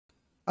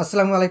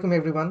আসসালামু আলাইকুম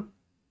এভরিওয়ান।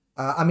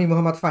 আমি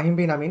মোহাম্মদ ফাহিম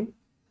বিন আমিন।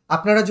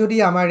 আপনারা যদি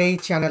আমার এই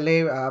চ্যানেলে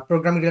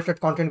প্রোগ্রামিং রিলেটেড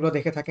কন্টেন্টগুলো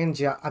দেখে থাকেন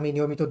যে আমি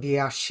নিয়মিত দিয়ে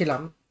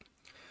আসছিলাম,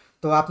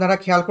 তো আপনারা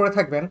খেয়াল করে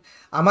থাকবেন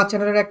আমার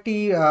চ্যানেলের একটি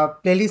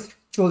প্লেলিস্ট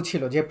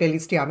চলছিল, যে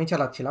প্লেলিস্টটি আমি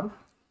চালাচ্ছিলাম।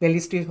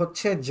 প্লেলিস্টটি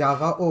হচ্ছে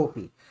জাভা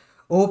ওপি।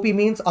 ওপি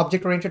মিনস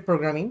অবজেক্ট ওরিয়েন্টেড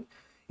প্রোগ্রামিং।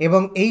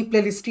 এবং এই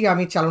প্লেলিস্টটি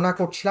আমি চালনা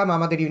করছিলাম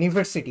আমাদের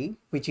university,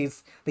 which is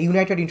the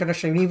United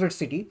international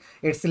university,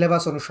 এর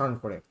সিলেবাস অনুসরণ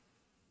করে।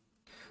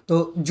 তো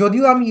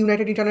যদিও আমি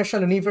ইউনাইটেড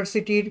ইন্টারন্যাশনাল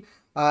ইউনিভার্সিটির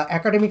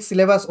একাডেমিক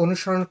সিলেবাস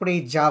অনুসরণ করে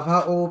এই জাভা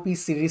ওপি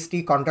সিরিজটি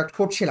কন্ডাক্ট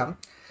করছিলাম,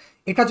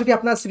 এটা যদি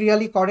আপনারা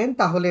সিরিয়ালি করেন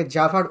তাহলে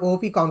জাভার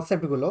ওপি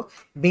কনসেপ্টগুলো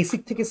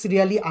বেসিক থেকে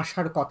সিরিয়ালি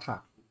আসার কথা।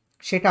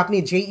 সেটা আপনি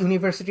যেই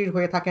ইউনিভার্সিটির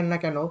হয়ে থাকেন না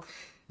কেন,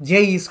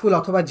 যেই স্কুল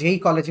অথবা যেই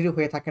কলেজেরই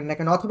হয়ে থাকেন না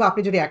কেন, অথবা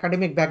আপনি যদি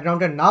একাডেমিক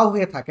ব্যাকগ্রাউন্ডের নাও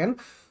হয়ে থাকেন,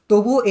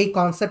 তবুও এই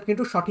কনসেপ্ট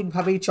কিন্তু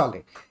সঠিকভাবেই চলে।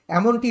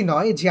 এমনটি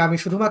নয় যে আমি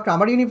শুধুমাত্র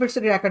আমার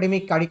ইউনিভার্সিটির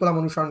একাডেমিক কারিকুলাম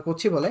অনুসরণ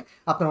করছি বলে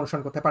আপনারা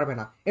অনুসরণ করতে পারবে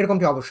না,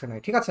 এরকমটি অবশ্যই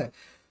নয়। ঠিক আছে?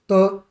 তো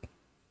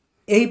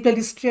এই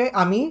প্লেলিস্টে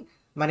আমি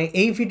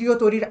এই ভিডিও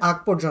তৈরির আগ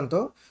পর্যন্ত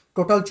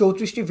টোটাল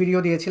 34টি ভিডিও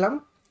দিয়েছিলাম,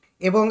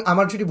 এবং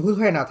আমার যদি ভুল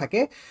হয়ে না থাকে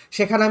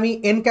সেখানে আমি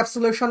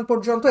এনক্যাপসুলেশন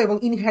পর্যন্ত এবং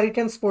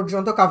ইনহেরিটেন্স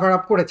পর্যন্ত কভার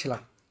আপ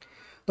করেছিলাম।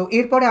 তো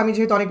এরপরে আমি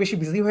যেহেতু অনেক বেশি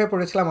বিজি হয়ে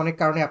পড়েছিলাম, অনেক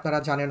কারণে আপনারা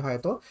জানেন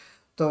হয়তো,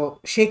 তো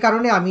সেই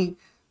কারণে আমি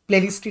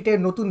প্লেলিস্টটিতে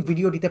নতুন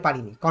ভিডিও দিতে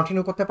পারিনি,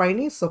 কন্টিনিউ করতে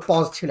পারিনি, সো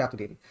পজ ছিল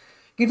এতদিন।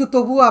 কিন্তু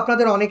তবুও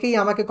আপনাদের অনেকেই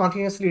আমাকে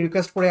কন্টিনিউয়াসলি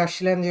রিকোয়েস্ট করে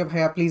আসছিলেন যে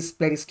ভাইয়া প্লিজ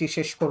প্লেলিস্টটি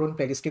শেষ করুন,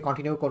 প্লেলিস্টটি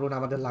কন্টিনিউ করুন,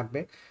 আমাদের লাগবে।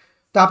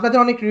 তো আপনাদের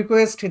অনেক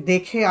রিকোয়েস্ট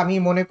দেখে আমি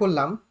মনে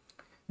করলাম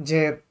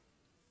যে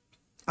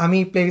আমি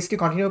প্লেলিস্টটি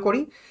কন্টিনিউ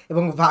করি,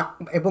 এবং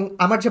এবং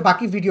আমার যে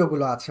বাকি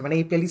ভিডিওগুলো আছে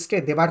এই প্লেলিস্টে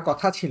দেবার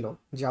কথা ছিল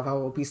জাভা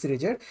ওপি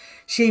সিরিজের,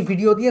 সেই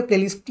ভিডিও দিয়ে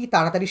প্লেলিস্টটি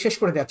তাড়াতাড়ি শেষ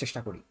করে দেওয়ার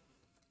চেষ্টা করি।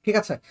 ঠিক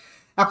আছে?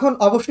 এখন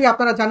অবশ্যই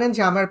আপনারা জানেন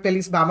যে আমার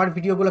প্লেলিস্ট বা আমার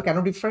ভিডিওগুলো কেন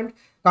ডিফারেন্ট,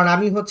 কারণ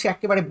আমি হচ্ছে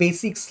একেবারে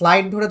বেসিক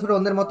স্লাইড ধরে ধরে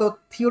অন্যের মতো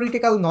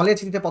থিওরিটিক্যাল নলেজ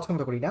দিতে পছন্দ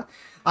করি না।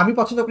 আমি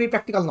পছন্দ করি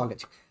প্র্যাকটিক্যাল নলেজ।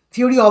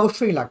 থিওরি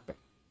অবশ্যই লাগবে,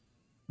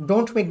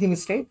 don't make the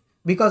mistake,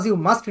 because you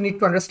must need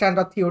to understand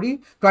the theory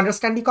to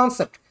understand the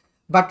concept.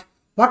 But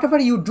whatever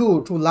you do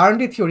to learn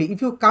the theory, if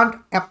you can't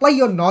apply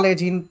your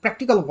knowledge in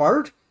practical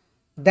world,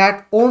 that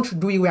won't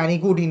do you any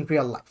good in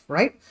real life,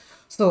 right?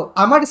 So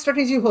আমার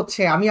strategy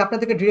হচ্ছে আমি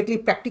আপনাদেরকে directly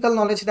practical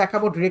knowledge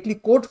দেখাবো, directly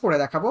code করে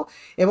দেখাবো,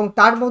 এবং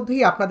তার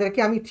মধ্যেই আপনাদেরকে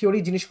আমি থিওরি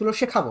জিনিসগুলো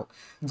শেখাবো,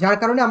 যার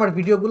কারণে আমার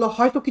ভিডিওগুলো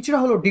হয়তো কিছুটা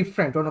হলো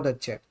ডিফারেন্ট অন্যদের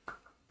চেয়ে।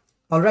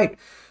 Alright,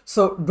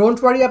 so don't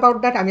worry about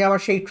that. আমি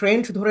আমার সেই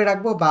ট্রেন্ড ধরে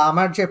রাখবো, বা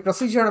আমার যে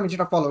প্রসিজার আমি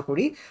যেটা ফলো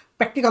করি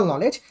প্র্যাকটিক্যাল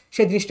নলেজ,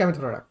 সেই জিনিসটা আমি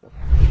ধরে রাখবো।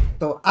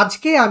 তো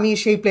আজকে আমি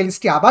সেই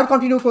প্লেলিস্টটি আবার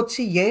কন্টিনিউ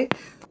করছি।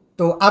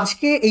 তো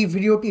আজকে এই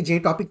ভিডিওটি যে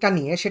টপিকটা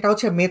নিয়ে সেটা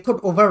হচ্ছে method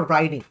over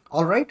riding.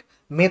 Alright,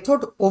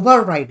 method over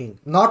riding,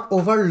 not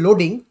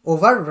overloading,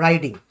 over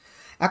riding.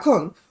 এখন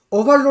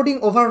ওভারলোডিং,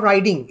 ওভার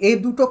রাইডিং এই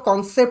দুটো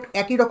কনসেপ্ট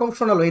একই রকম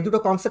শোনালো, এই দুটো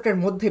কনসেপ্টের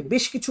মধ্যে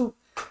বেশ কিছু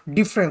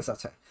ডিফারেন্স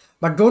আছে।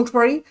 But don't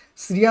worry,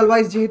 serial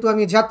wise যেহেতু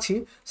আমি যাচ্ছি,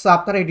 সো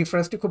আপনারা এই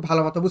ডিফারেন্সটি খুব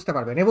ভালো মতো বুঝতে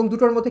পারবেন, এবং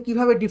দুটোর মধ্যে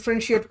কীভাবে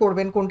ডিফারেন্সিয়েট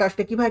করবেন, কোনটা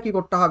আসলে কীভাবে কী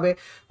করতে হবে,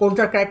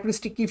 কোনটার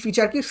ক্যারেক্টারিস্টিক কী,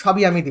 ফিচার কী,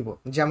 সবই আমি দিব,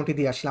 যেমনটি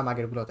দিয়ে আসলাম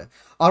আগেরগুলোতে।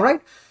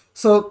 অলরাইট,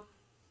 সো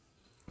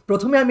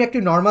প্রথমে আমি একটি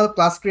নর্মাল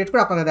ক্লাস ক্রিয়েট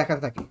করে আপনাদের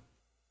দেখাতে থাকি।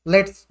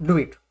 Let's do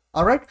it.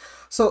 Alright,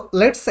 so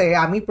let's say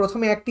আমি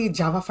প্রথমে একটি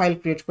জাভা ফাইল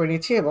ক্রিয়েট করে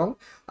নিচ্ছি, এবং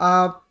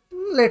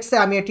লেটস সে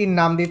আমি এটির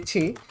নাম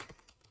দিচ্ছি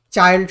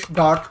চাইল্ড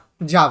ডট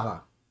জাভা।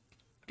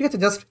 ঠিক আছে,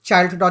 জাস্ট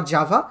চাইল্ড ডট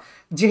জাভা।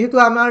 যেহেতু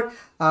আমার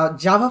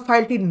জাভা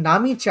ফাইলটির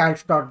নামই চাইল্ড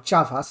ডট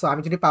জাভা, সো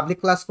আমি যদি পাবলিক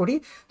ক্লাস করি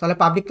তাহলে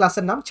পাবলিক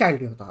ক্লাসের নাম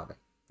চাইল্ডই হতে হবে।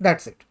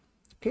 That's it.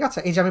 ঠিক আছে,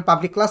 এই যে আমি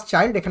পাবলিক ক্লাস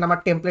চাইল্ড, এখানে আমার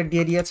টেমপ্লেট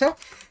দিয়ে দিয়েছে,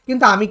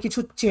 কিন্তু আমি কিছু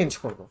চেঞ্জ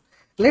করব।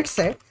 লেটস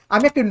সে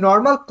আমি একটি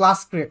নর্মাল ক্লাস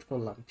ক্রিয়েট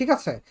করলাম, ঠিক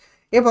আছে,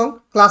 এবং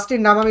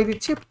ক্লাসটির নাম আমি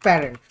দিচ্ছি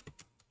প্যারেন্ট,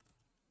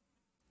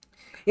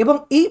 এবং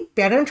এই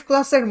প্যারেন্ট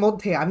ক্লাসের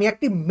মধ্যে আমি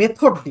একটি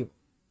মেথড দিব।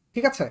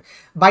 ঠিক আছে,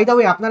 বাই দ্য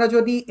ওয়ে, আপনারা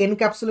যদি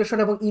এনক্যাপসুলেশন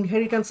এবং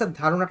ইনহেরিটেন্সের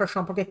ধারণাটা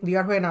সম্পর্কে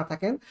ক্লিয়ার হয়ে না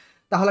থাকেন,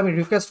 তাহলে আমি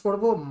রিকোয়েস্ট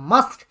করব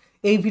মাস্ট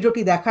এই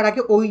ভিডিওটি দেখার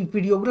আগে ওই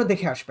ভিডিওগুলো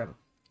দেখে আসবেন।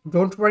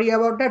 Don't worry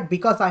about that,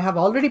 because I have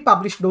already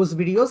published those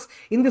videos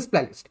in this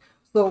playlist.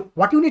 So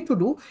what you need to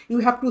do, you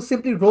have to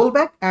simply roll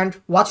back and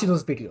watch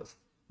those videos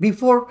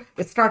before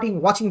starting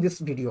watching this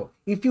video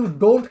if you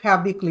don't have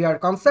the clear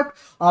concept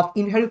of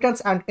inheritance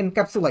and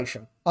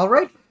encapsulation. All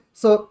right,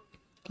 so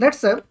let's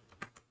say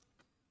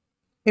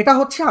এটা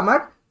হচ্ছে আমার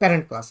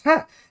parent class.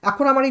 হ্যাঁ,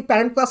 এখন আমার এই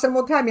parent ক্লাসের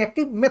মধ্যে আমি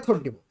একটি মেথড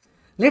দিব।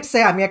 লেটস সে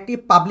আমি একটি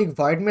পাবলিক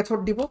ভয়েড মেথড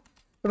দিব,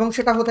 এবং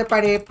সেটা হতে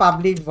পারে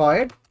public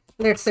void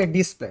let's say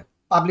display.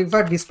 Public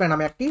void display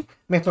নামে একটি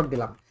মেথড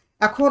দিলাম।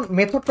 এখন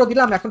মেথডটা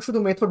দিলাম, এখন শুধু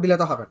মেথড দিলে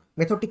তো হবে না,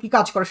 মেথডটি কি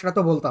কাজ করে সেটা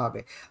তো বলতে হবে,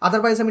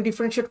 আদারওয়াইজ আমি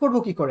ডিফারেন্সিয়েট করবো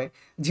কি করে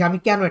যে আমি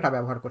কেন এটা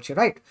ব্যবহার করছি,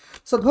 রাইট?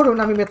 সো ধরুন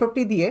আমি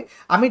মেথডটি দিয়ে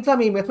আমি দিলাম,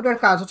 এই মেথডের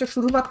কাজ হচ্ছে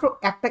শুধুমাত্র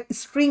একটা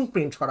স্ট্রিং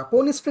প্রিন্ট করা।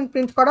 কোন স্ট্রিং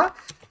প্রিন্ট করা?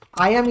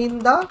 I am in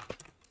the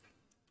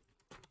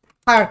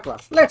higher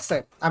class. Let's say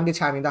আমি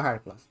দিচ্ছি I am in the higher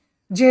class.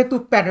 যেহেতু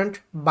প্যারেন্ট,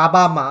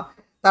 বাবা মা,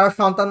 তারা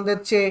সন্তানদের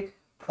চেয়ে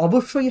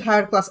অবশ্যই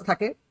হায়ার ক্লাসে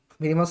থাকে,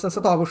 মিনিমাম সেন্সে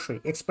তো অবশ্যই,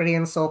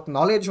 এক্সপিরিয়েন্স হোক,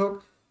 নলেজ হোক,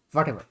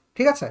 হোয়াট এভার।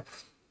 ঠিক আছে,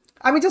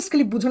 আমি জাস্ট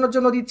খালি বোঝানোর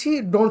জন্য দিচ্ছি,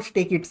 don't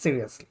take it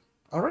seriously.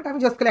 Alright, আমি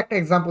জাস্ট খালি একটা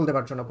এক্সাম্পল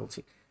দেওয়ার জন্য বলছি।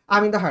 I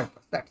mean the higher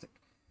class, that's it.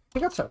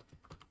 ঠিক আছে?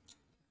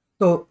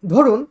 তো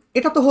ধরুন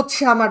এটা তো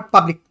হচ্ছে আমার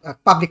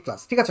পাবলিক ক্লাস,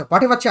 ঠিক আছে?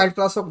 হোয়াট এভার চাইল্ড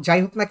ক্লাস হোক, যাই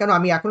হোক না কেন,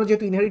 আমি এখনো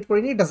যেহেতু ইনহেরিট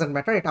করিনি, ডাজেন্ট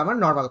ম্যাটার, এটা আমার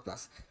নর্মাল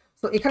ক্লাস।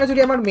 তো এখানে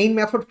যদি আমার মেইন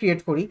মেথড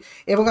ক্রিয়েট করি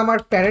এবং আমার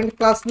প্যারেন্ট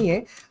ক্লাস নিয়ে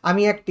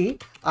আমি একটি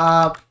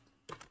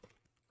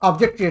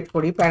অবজেক্ট ক্রিয়েট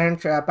করি,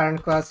 parent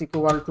class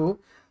equal to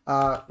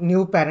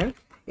new parent,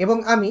 এবং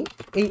আমি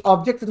এই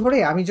অবজেক্ট ধরে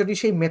আমি যদি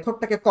সেই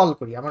মেথডটাকে কল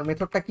করি, আমার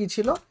মেথডটা কি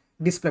ছিল?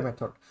 Display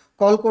method.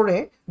 কল করে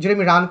যদি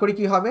আমি রান করি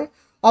কি হবে?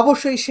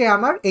 অবশ্যই সে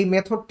আমার এই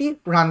মেথডটি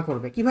রান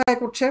করবে। কিভাবে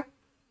করছে?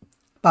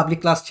 পাবলিক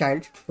ক্লাস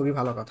চাইল্ড, খুবই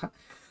ভালো কথা।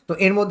 তো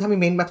এর মধ্যে আমি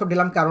মেইন মেথড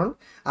দিলাম, কারণ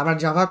আমার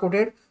জাভা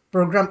কোডের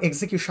প্রোগ্রাম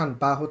এক্সিকিউশন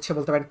বা হচ্ছে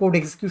বলতে পারেন কোড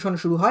এক্সিকিউশন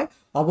শুরু হয়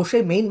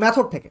অবশ্যই মেইন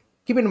মেথড থেকে।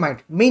 Keep in mind,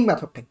 main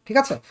method থেকে, ঠিক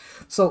আছে?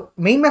 সো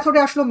মেইন মেথডে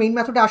আসলো, মেইন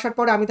মেথডে আসার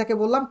পরে আমি তাকে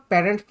বললাম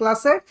প্যারেন্ট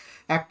ক্লাসের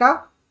একটা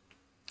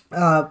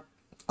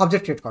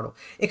অবজেক্ট ক্রিয়েট করো।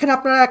 এখানে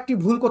আপনারা একটি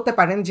ভুল করতে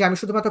পারেন যে আমি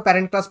শুধুমাত্র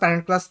প্যারেন্ট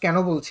ক্লাস কেন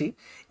বলছি।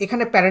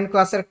 এখানে প্যারেন্ট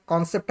ক্লাসের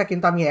কনসেপ্টটা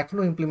কিন্তু আমি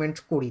এখনও ইমপ্লিমেন্ট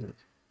করিনি।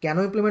 কেন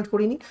ইমপ্লিমেন্ট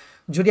করিনি?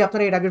 যদি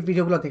আপনারা এর আগের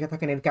ভিডিওগুলো দেখে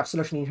থাকেন,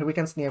 এনক্যাপসুলেশন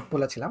ইনহেরিটেন্স নিয়ে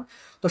বলেছিলাম,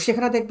 তো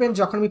সেখানে দেখবেন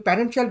যখন আমি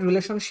প্যারেন্ট চাইল্ড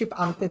রিলেশনশিপ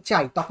আনতে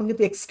চাই তখন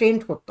কিন্তু এক্সটেন্ড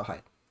করতে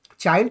হয়।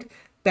 চাইল্ড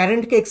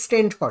প্যারেন্টকে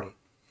এক্সটেন্ড করে।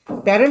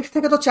 প্যারেন্ট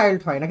থেকে তো চাইল্ড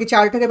হয় নাকি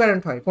চাইল্ড থেকে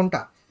প্যারেন্ট হয়?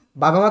 কোনটা?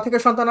 বাবা মা থেকে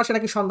সন্তান আসে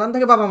নাকি সন্তান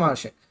থেকে বাবা মা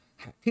আসে?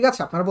 হ্যাঁ, ঠিক আছে,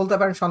 আপনারা বলতে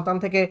পারেন সন্তান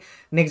থেকে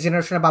নেক্সট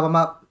জেনারেশনের বাবা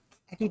মা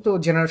একই তো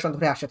জেনারেশন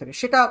ধরে আসে থাকে,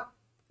 সেটা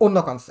অন্য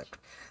কনসেপ্ট।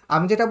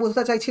 আমি যেটা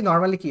বলতে চাইছি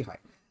নর্মালি কি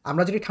হয়,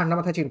 আমরা যদি ঠান্ডা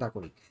মাথায় চিন্তা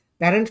করি,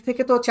 প্যারেন্ট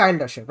থেকে তো চাইল্ড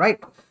আসে, রাইট?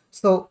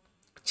 সো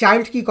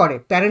চাইল্ড কি করে?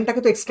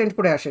 প্যারেন্টটাকে তো এক্সটেন্ড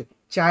করে আসে।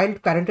 চাইল্ড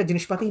প্যারেন্টের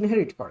জিনিসপাতি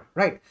ইনহেরিট করে,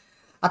 রাইট?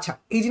 আচ্ছা,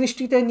 এই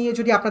জিনিসটিতে নিয়ে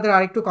যদি আপনাদের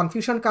আরেকটু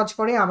কনফিউশন কাজ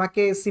করে,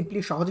 আমাকে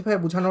সিম্পলি সহজভাবে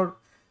বোঝানোর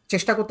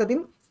চেষ্টা করতে দিন।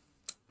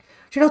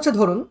 সেটা হচ্ছে,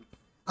 ধরুন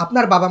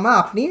আপনার বাবা মা,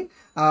 আপনি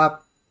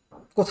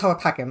কোথাও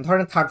থাকেন,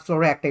 ধরেন থার্ড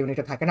ফ্লোরে একটা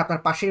ইউনিটে থাকেন, আপনার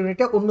পাশের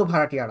ইউনিটে অন্য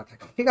ভাড়াটিয়ারা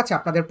থাকে, ঠিক আছে?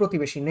 আপনাদের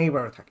প্রতিবেশী,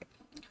 নেইবার থাকে।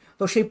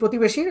 তো সেই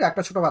প্রতিবেশীর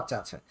একটা ছোট বাচ্চা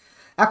আছে।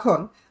 এখন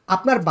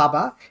আপনার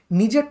বাবা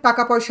নিজের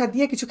টাকা পয়সা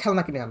দিয়ে কিছু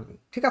খেলনা কিনে আনলেন,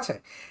 ঠিক আছে?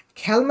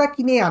 খেলনা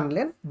কিনে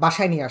আনলেন,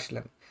 বাসায় নিয়ে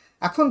আসলেন।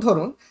 এখন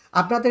ধরুন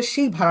আপনাদের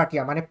সেই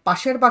ভাড়াটিয়া, মানে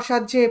পাশের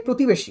বাসার যে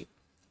প্রতিবেশী,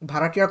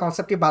 ভাড়াটিয়ার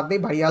কনসেপ্টটি বাদ দেই,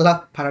 বাড়িওয়ালা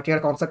ভাড়াটিয়ার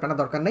কনসেপ্ট আনার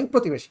দরকার নেই,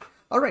 প্রতিবেশী,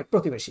 অলরাইট?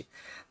 প্রতিবেশী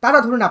তারা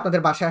ধরুন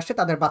আপনাদের বাসায় আসছে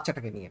তাদের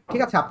বাচ্চাটাকে নিয়ে,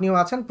 ঠিক আছে? আপনিও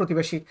আছেন,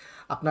 প্রতিবেশী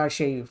আপনার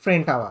সেই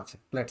ফ্রেন্ডটাও আছে,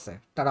 লেটস সে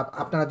তারা,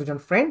 আপনারা দুজন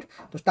ফ্রেন্ড,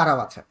 তো তারাও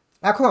আছে।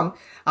 এখন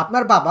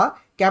আপনার বাবা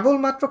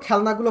কেবলমাত্র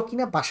খেলনাগুলো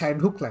কিনে বাসায়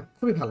ঢুকলেন,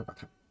 খুবই ভালো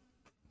কথা,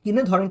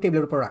 কিনে ধরেন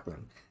টেবিলের উপর রাখলেন।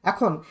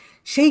 এখন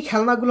সেই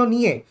খেলনাগুলো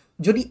নিয়ে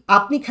যদি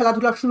আপনি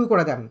খেলাধুলা শুরু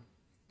করে দেন,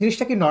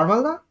 জিনিসটা কি নর্মাল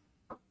না?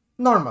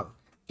 নর্মাল।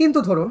 কিন্তু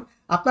ধরুন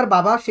আপনার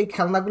বাবা সেই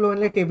খেলনাগুলো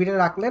এনে টেবিলে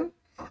রাখলেন,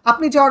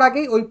 আপনি যাওয়ার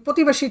আগেই ওই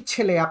প্রতিবেশীর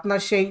ছেলে, আপনার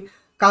সেই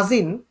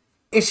কাজিন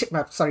এসে,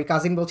 সরি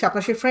কাজিন বলছি,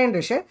 আপনার সেই ফ্রেন্ড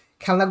এসে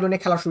খেলনাগুলো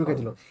নিয়ে খেলা শুরু করে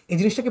দিল। এই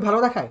জিনিসটা কি ভালো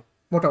দেখায়?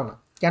 মোটেও না।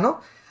 কেন?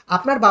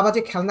 আপনার বাবা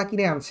যে খেলনা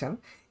কিনে আনছেন,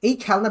 এই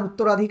খেলনার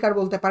উত্তরাধিকার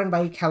বলতে পারেন, বা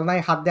এই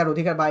খেলনায় হাত দেওয়ার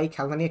অধিকার বা এই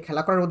খেলনা নিয়ে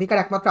খেলা করার অধিকার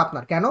একমাত্র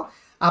আপনার। কেন?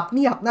 আপনি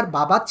আপনার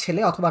বাবার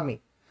ছেলে অথবা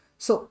মেয়ে,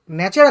 সো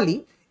ন্যাচারালি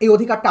এই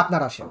অধিকারটা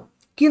আপনার আসে।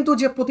 কিন্তু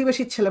যে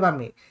প্রতিবেশীর ছেলে বা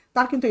মেয়ে,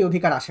 তার কিন্তু এই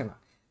অধিকার আসে না,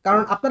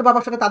 কারণ আপনার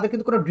বাবার সাথে তাদের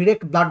কিন্তু কোনো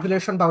ডিরেক্ট ব্লাড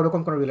রিলেশন বা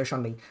ওরকম কোনো রিলেশন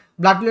নেই।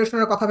 ব্লাড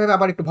রিলেশনের কথা ভেবে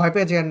আবার একটু ভয়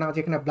পেয়ে যায় না,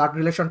 যেখানে ব্লাড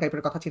রিলেশন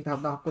টাইপের কথা চিন্তা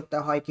ভাবনা করতে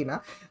হয় কিনা।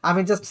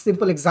 আমি জাস্ট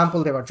সিম্পল এক্সাম্পল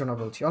দেওয়ার জন্য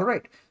বলছি,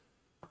 অলরাইট?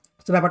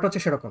 তো ব্যাপারটা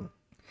হচ্ছে সেরকম।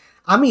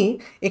 আমি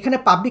এখানে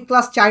পাবলিক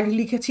ক্লাস চাইল্ড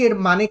লিখেছি, এর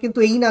মানে কিন্তু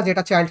এই না যে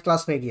এটা চাইল্ড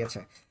ক্লাস হয়ে গিয়েছে।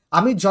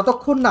 আমি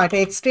যতক্ষণ না এটা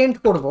এক্সটেন্ড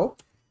করব,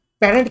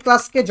 প্যারেন্ট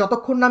ক্লাসকে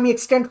যতক্ষণ না আমি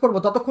এক্সটেন্ড করব,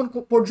 ততক্ষণ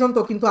পর্যন্ত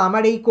কিন্তু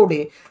আমার এই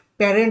কোডে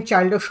প্যারেন্ট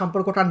চাইল্ডের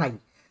সম্পর্কটা নাই।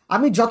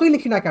 আমি যতই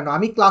লিখি না কেন,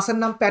 আমি ক্লাসের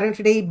নাম প্যারেন্ট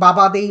দেই,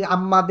 বাবা দেই,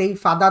 আম্মা দেই,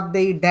 ফাদার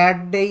দেই, ড্যাড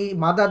দেই,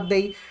 মাদার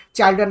দেই,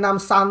 চাইল্ডের নাম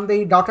সান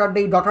দেই,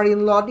 ডটার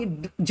ইন ল দিই,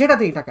 যেটা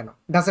দিই না কেন,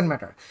 ডাজেন্ট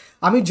ম্যাটার।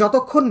 আমি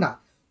যতক্ষণ না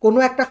কোনো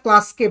একটা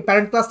ক্লাসকে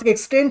প্যারেন্ট ক্লাস থেকে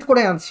এক্সটেন্ড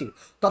করে আনছি,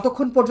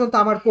 ততক্ষণ পর্যন্ত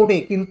আমার কোডে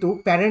কিন্তু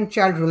প্যারেন্ট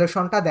চাইল্ড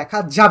রিলেশনটা দেখা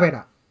যাবে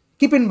না।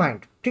 কিপ ইন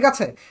মাইন্ড, ঠিক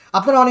আছে?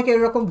 আপনারা অনেকে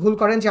এরকম ভুল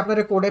করেন যে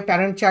আপনাদের কোডে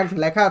প্যারেন্ট চাইল্ড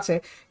লেখা আছে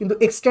কিন্তু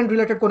এক্সটেন্ড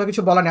রিলেটেড কোনো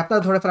কিছু বলা নেই,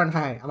 আপনারা ধরে ফেলেন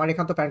হ্যাঁ আমার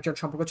এখান তো প্যারেন্ট চাইল্ড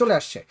সম্পর্ক চলে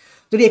আসছে।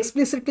 যদি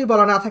এক্সপ্লিসিটলি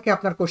বলা না থাকে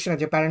আপনার কোশ্চেনে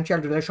যে প্যারেন্ট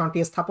চাইল্ড রিলেশনটি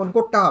স্থাপন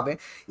করতে হবে,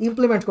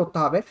 ইমপ্লিমেন্ট করতে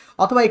হবে,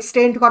 অথবা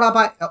এক্সটেন্ড করা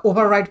বা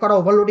ওভাররাইড করা,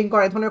 ওভারলোডিং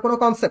করা, এই ধরনের কোনো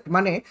কনসেপ্ট,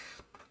 মানে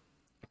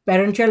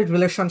প্যারেন্ট চাইল্ড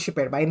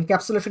রিলেশনশিপের বা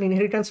এনক্যাপসুলেশন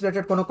ইনহেরিটেন্স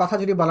রিলেটেড কোনো কথা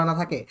যদি বলা না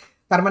থাকে,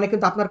 তার মানে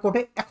কিন্তু আপনার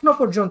কোডে এখনো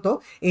পর্যন্ত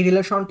এই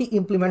রিলেশনটি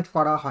ইমপ্লিমেন্ট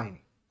করা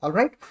হয়নি,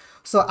 অলরাইট?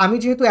 সো আমি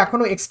যেহেতু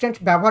এখনো এক্সটেন্ট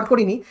ব্যবহার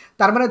করিনি,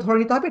 তার মানে ধরে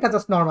নিতে হবে এটা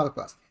জাস্ট নর্মাল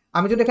ক্লাস।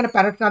 আমি যদি এখানে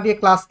প্যারেন্ট না দিয়ে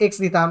ক্লাস এক্স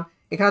দিতাম,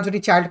 এখানে যদি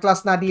চাইল্ড ক্লাস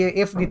না দিয়ে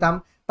এফ দিতাম,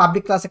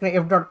 পাবলিক ক্লাস এখানে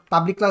এফ ডট,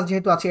 পাবলিক ক্লাস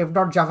যেহেতু আছে এফ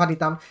ডট জাভা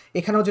দিতাম,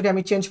 এখানেও যদি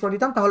আমি চেঞ্জ করে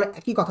দিতাম, তাহলে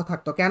একই কথা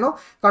থাকতো। কেন?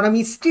 কারণ আমি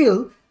স্টিল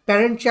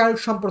প্যারেন্ট চাইল্ড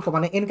সম্পর্ক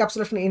মানে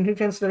এনক্যাপসুলেশন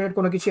ইনহেরিটেন্স রিলেটেড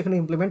কোনো কিছু এখানে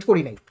ইমপ্লিমেন্ট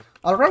করি নাই,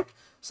 অলরাইট?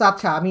 সো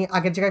আচ্ছা, আমি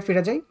আগের জায়গায়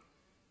ফিরে যাই।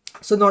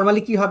 সো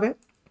নর্মালি কি হবে,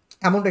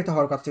 এমনটাই তো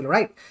হওয়ার কথা ছিল,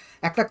 রাইট?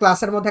 একটা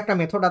ক্লাসের মধ্যে একটা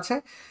মেথড আছে,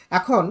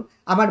 এখন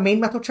আমার মেইন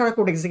মেথড ছাড়া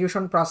কোড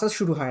এক্সিকিউশন প্রসেস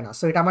শুরু হয় না।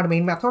 সো এটা আমার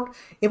মেইন মেথড,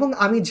 এবং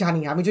আমি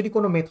জানি আমি যদি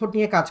কোনো মেথড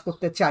নিয়ে কাজ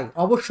করতে চাই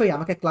অবশ্যই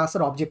আমাকে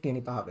ক্লাসের অবজেক্ট নিয়ে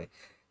নিতে হবে,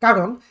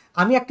 কারণ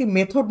আমি একটি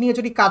মেথড নিয়ে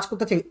যদি কাজ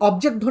করতে চাই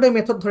অবজেক্ট ধরে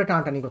মেথড ধরে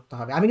টানাটানি করতে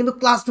হবে, আমি কিন্তু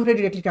ক্লাস ধরে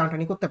ডিরেক্টলি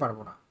টানাটানি করতে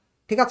পারবো না।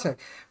 ঠিক আছে,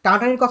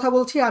 টানাটানির কথা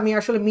বলছি, আমি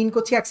আসলে মিন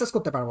করছি অ্যাক্সেস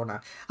করতে পারবো না।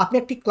 আপনি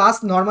একটি ক্লাস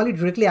নর্মালি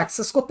ডিরেক্টলি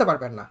অ্যাক্সেস করতে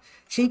পারবেন না,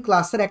 সেই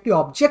ক্লাসের একটি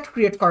অবজেক্ট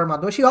ক্রিয়েট করার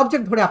মাধ্যমে সেই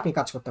অবজেক্ট ধরে আপনি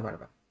কাজ করতে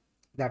পারবেন।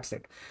 That's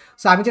it.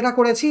 সো আমি যেটা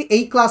করেছি,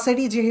 এই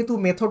ক্লাসেরই যেহেতু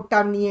মেথডটা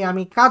নিয়ে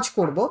আমি কাজ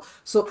করব,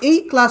 সো এই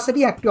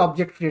ক্লাসেরই একটি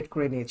অবজেক্ট ক্রিয়েট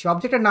করে নিয়েছি।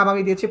 অবজেক্টের নাম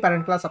আমি দিয়েছি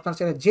প্যারেন্ট ক্লাস। আপনার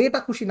ছেলে যেটা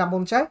খুশি নাম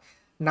মন চায়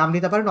নাম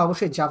দিতে পারেন,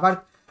 অবশ্যই জাভার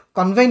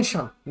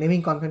কনভেনশন, নেমিং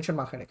কনভেনশন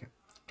মাথায় রেখে।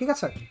 ঠিক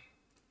আছে,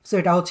 সো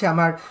এটা হচ্ছে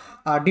আমার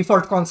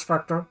ডিফল্ট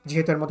কনস্ট্রাক্টর,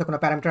 যেহেতু এর মধ্যে কোনো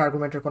প্যারামিটার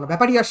আর্গুমেন্টের কোনো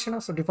ব্যাপারই আসছে না,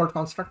 সো ডিফল্ট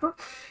কনস্ট্রাক্টর।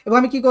 এবং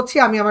আমি কি করছি,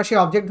 আমি আমার সেই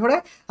অবজেক্ট ধরে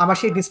আমার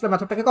সেই ডিসপ্লে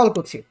মেথডটাকে কল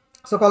করছি।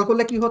 সো কল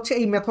করলে কি হচ্ছে,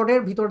 এই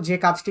মেথডের ভিতর যে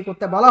কাজটি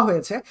করতে বলা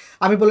হয়েছে,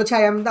 আমি বলেছি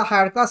I am the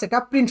higher class, এটা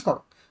প্রিন্ট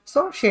করো। সো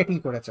সে এটি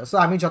করেছে। সো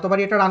আমি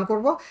যতবারই এটা রান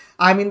করবো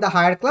I am in the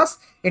higher class,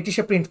 এটি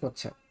সে প্রিন্ট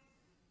করছে।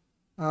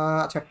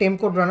 আচ্ছা, টেম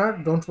code runner,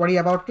 don't worry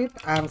about it,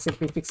 I am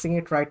simply fixing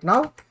it right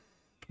now.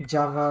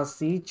 Java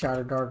C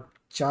child dot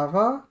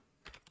Java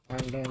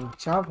and then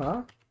java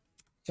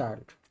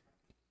child.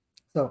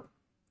 So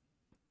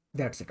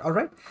that's it. All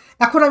right,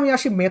 এখন আমি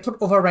আসি method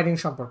overriding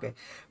সম্পর্কে।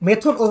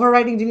 Method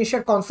overriding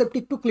জিনিসের concept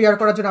একটু clear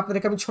করার জন্য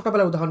আপনাদেরকে আমি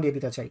ছোটবেলায় উদাহরণ দিয়ে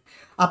দিতে চাই।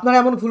 আপনারা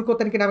এমন ভুল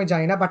করতেন কিনা আমি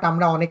জানি না, বাট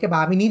আমরা অনেকে, বা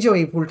আমি নিজেও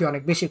এই ভুলটি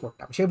অনেক বেশি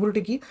করতাম। সেই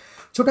ভুলটি কি,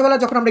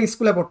 ছোটবেলায় যখন আমরা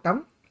স্কুলে পড়তাম,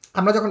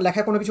 আমরা যখন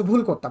লেখায় কোনো কিছু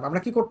ভুল করতাম, আমরা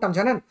কি করতাম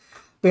জানেন?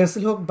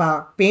 পেন্সিল হোক বা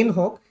পেন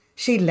হোক,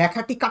 সেই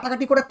লেখাটি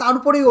কাটাকাটি করে তার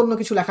উপরেই অন্য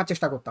কিছু লেখার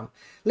চেষ্টা করতাম।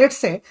 লেটস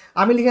সে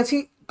আমি লিখেছি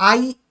আই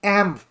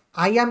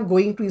অ্যাম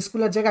গোয়িং টু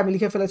স্কুলের জায়গায় আমি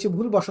লিখে ফেলেছি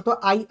ভুলবশত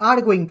I are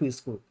going to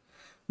school.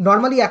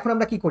 Normally এখন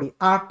আমরা কি করি,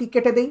 আরটি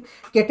কেটে দেই,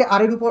 কেটে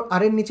আরের উপর,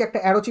 আরের নিচে একটা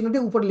অ্যারো চিহ্ন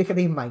দিয়ে উপরে লিখে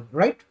দেই মাই,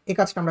 রাইট? এই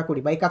কাজটা আমরা করি,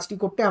 বা এই কাজটি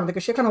করতে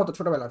আমাদেরকে শেখানো হতো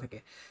ছোটবেলা থেকে,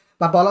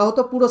 বা বলা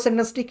হতো পুরো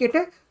সেন্টেন্সটি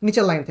কেটে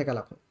নিচের লাইন থেকে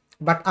লেখো।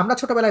 বাট আমরা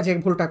ছোটবেলায় যে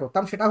ভুলটা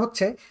করতাম সেটা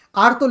হচ্ছে,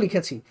 আর তো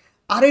লিখেছি,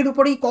 আরের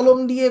উপরেই কলম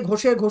দিয়ে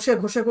ঘষে ঘষে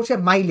ঘষে ঘষে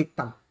মাই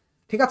লিখতাম।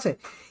 ঠিক আছে,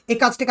 এই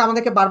কাজটিকে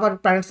আমাদেরকে বারবার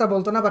প্যারেন্টসরা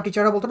বলতো না, বা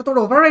টিচাররা বলতো না, তোর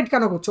ওভাররাইড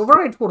কেন করছো,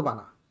 ওভাররাইড করবা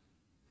না।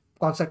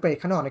 কনসেপ্টটা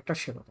এখানে অনেকটা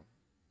সেরকম।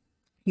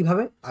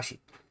 কিভাবে আসি,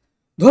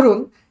 ধরুন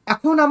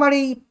এখন আমার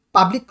এই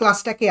পাবলিক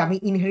ক্লাসটাকে আমি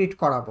ইনহেরিট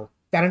করাবো,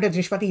 প্যারেন্টের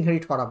জিনিসপাতি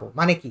ইনহেরিট করাবো,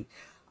 মানে কি,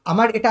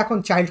 আমার এটা এখন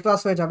চাইল্ড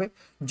ক্লাস হয়ে যাবে।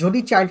 যদি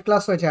চাইল্ড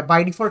ক্লাস হয়ে যায়,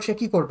 বাই ডিফল্ট সে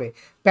কি করবে,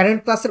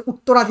 প্যারেন্ট ক্লাসের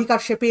উত্তরাধিকার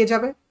সে পেয়ে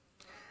যাবে।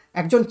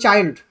 একজন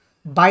চাইল্ড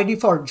বাই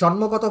ডিফল্ট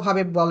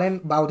জন্মগতভাবে বলেন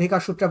বা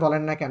অধিকার সূত্রে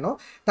বলেন না কেন,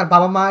 তার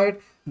বাবা মায়ের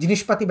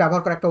জিনিসপাতি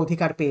ব্যবহার করার একটা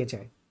অধিকার পেয়ে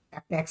যায়,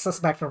 একটা অ্যাক্সেস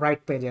বা একটা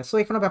রাইট পেয়ে যায়। সো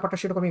এখানে ব্যাপারটা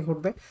সেরকমই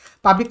ঘটবে।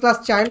 পাবলিক ক্লাস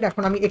চাইল্ড,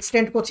 এখন আমি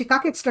এক্সটেন্ড করছি,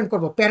 কাকে এক্সটেন্ড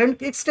করবো?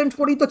 প্যারেন্টকে এক্সটেন্ড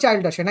করেই তো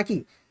চাইল্ড আসে, নাকি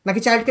নাকি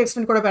চাইল্ডকে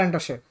এক্সটেন্ড করে প্যারেন্ট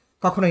আসে?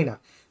 কখনোই না,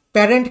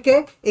 প্যারেন্টকে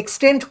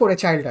এক্সটেন্ড করে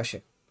চাইল্ড আসে।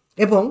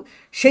 এবং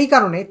সেই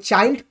কারণে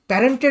চাইল্ড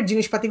প্যারেন্টের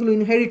জিনিসপাতিগুলো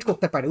ইনহেরিট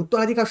করতে পারে,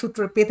 উত্তরাধিকার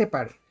সূত্রে পেতে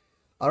পারে।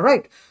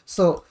 Alright,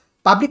 so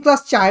public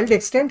class child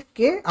extend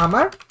কে,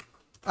 আমার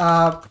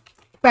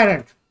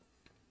প্যারেন্ট,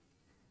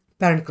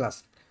 প্যারেন্ট ক্লাস।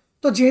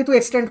 তো যেহেতু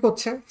এক্সটেন্ড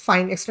করছে,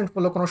 ফাইন, এক্সটেন্ড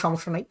করলে কোনো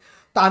সমস্যা নাই।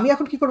 তো আমি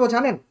এখন কি করবো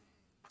জানেন,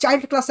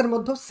 চাইল্ড ক্লাসের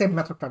মধ্যে সেম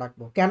মেথডটা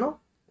রাখবো। কেন?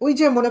 ওই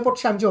যে মনে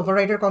পড়ছে আমি যে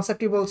ওভাররাইডের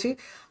কনসেপ্টই বলছি,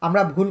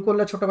 আমরা ভুল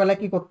করলে ছোটবেলায়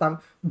কি করতাম,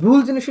 ভুল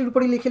জিনিসের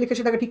উপরই লিখে লিখে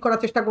সেটাকে ঠিক করার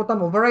চেষ্টা করতাম,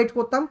 ওভাররাইড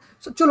করতাম।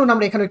 সো চলুন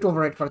আমরা এখানে একটু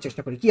ওভাররাইড করার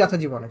চেষ্টা করি, কি আছে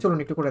জীবনে, চলুন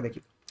একটু করে দেখি।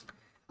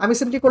 আমি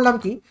সিম্পলি করলাম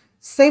কি,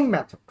 same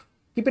method,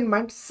 keep in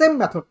mind same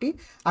মেথডটি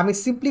আমি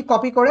সিম্পলি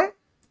কপি করে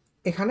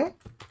এখানে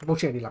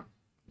বসিয়ে দিলাম।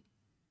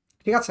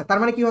 ঠিক আছে, তার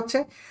মানে কি হচ্ছে,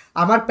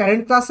 আমার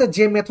প্যারেন্ট ক্লাসে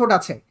যে মেথড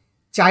আছে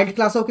চাইল্ড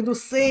ক্লাসেও কিন্তু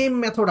সেম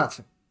মেথড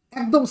আছে,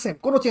 একদম সেম,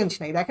 কোনো চেঞ্জ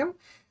নাই। দেখেন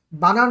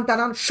বানান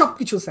টানান সব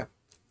কিছু সেম।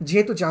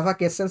 যেহেতু জাভা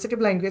কেস সেন্সিটিভ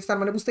ল্যাঙ্গুয়েজ, তার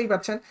মানে বুঝতেই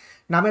পারছেন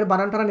নামের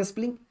বানান টানান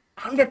স্পেলিং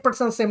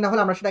 100% সেম না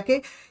হলে আমরা সেটাকে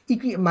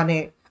মানে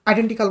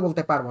আইডেন্টিক্যাল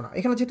বলতে পারবো না।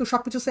 এখানে যেহেতু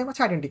সব কিছু সেম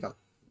আছে, আইডেন্টিক্যাল।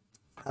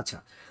 আচ্ছা,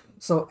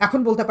 সো এখন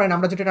বলতে পারেন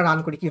আমরা যদি এটা রান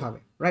করি কি হবে,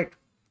 রাইট?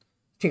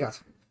 ঠিক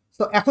আছে,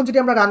 তো এখন যদি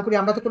আমরা রান করি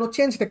আমরা তো কোনো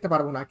চেঞ্জ দেখতে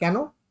পারবো না। কেন?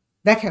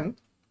 দেখেন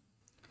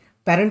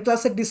প্যারেন্ট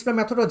ক্লাসের ডিসপ্লে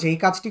মেথডও যেই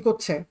কাজটি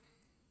করছে,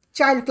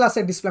 চাইল্ড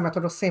ক্লাসের ডিসপ্লে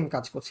মেথডও সেম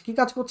কাজ করছে। কি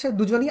কাজ করছে?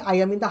 দুজনই I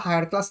am in the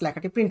higher class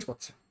লেখাটি প্রিন্ট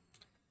করছে।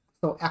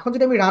 তো এখন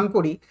যদি আমি রান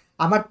করি,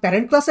 আমার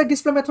প্যারেন্ট ক্লাসের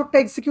ডিসপ্লে মেথডটা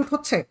এক্সিকিউট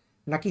হচ্ছে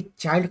নাকি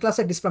চাইল্ড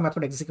ক্লাসের ডিসপ্লে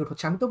মেথড এক্সিকিউট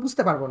হচ্ছে, আমি তো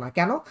বুঝতে পারবো না।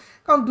 কেন?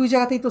 কারণ দুই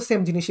জায়গাতেই তো সেম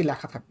জিনিসই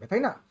লেখা থাকবে,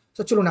 তাই না?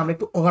 তো চলুন আমরা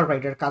একটু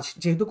ওভাররাইডের কাজ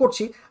যেহেতু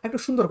করছি একটু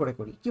সুন্দর করে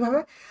করি। কিভাবে?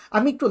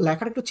 আমি একটু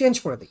লেখাটা একটু চেঞ্জ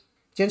করে দিই।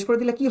 চেঞ্জ করে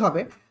দিলে কি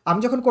হবে, আমি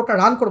যখন কোডটা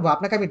রান করবো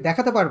আপনাকে আমি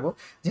দেখাতে পারবো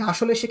যে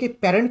আসলে সে কি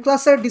প্যারেন্ট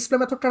ক্লাসের ডিসপ্লে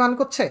মেথডটা রান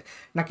করছে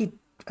নাকি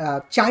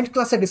চাইল্ড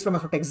ক্লাসের ডিসপ্লে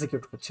মেথডটা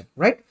এক্সিকিউট করছে,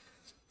 রাইট?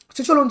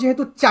 তো চলুন,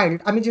 যেহেতু চাইল্ড,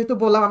 আমি যেহেতু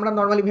বললাম আমরা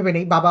নর্মালি ভেবে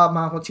নেই বাবা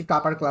মা হচ্ছে একটু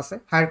আপার ক্লাসে,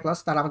 হায়ার ক্লাস,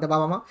 তারা আমাদের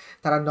বাবা মা,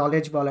 তারা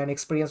নলেজ বলেন,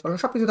 এক্সপিরিয়েন্স বলেন,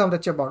 সব কিছুতে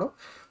আমাদের চেয়ে বড়।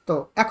 তো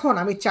এখন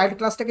আমি চাইল্ড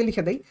ক্লাসটাকে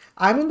লিখে দিই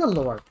I am in the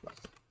lower class.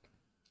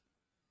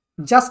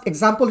 Just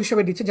example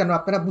হিসেবে দিচ্ছি যেন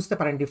আপনারা বুঝতে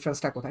পারেন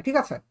ডিফারেন্সটা কোথায়। ঠিক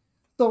আছে,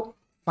 তো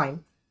ফাইন,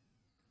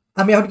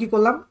 আমি এখন কি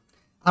করলাম,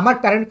 আমার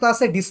প্যারেন্ট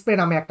ক্লাসে ডিসপ্লে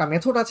নামে একটা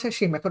মেথড আছে,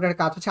 সেই মেথডের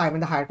কাজ হচ্ছে I am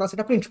in the higher class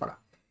এটা প্রিন্ট করা।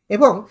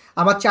 এবং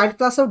আমার চাইল্ড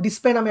ক্লাসেও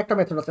ডিসপ্লে নামে একটা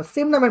মেথড আছে,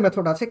 সেম নামের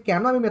মেথড আছে।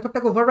 কেন আমি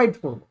মেথডটাকে ওভাররাইড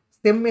করবো?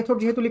 সেম মেথড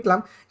যেহেতু লিখলাম,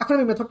 এখন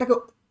আমি মেথডটাকে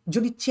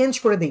যদি চেঞ্জ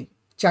করে দিই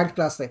চাইল্ড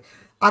ক্লাসে,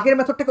 আগের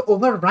মেথডটাকে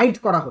ওভাররাইড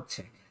করা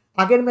হচ্ছে,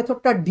 আগের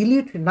মেথডটা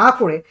ডিলিট না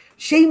করে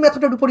সেই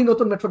মেথডের উপরই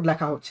নতুন মেথড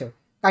লেখা হচ্ছে,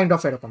 কাইন্ড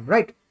অফ এরকম,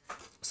 রাইট?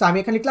 সো আমি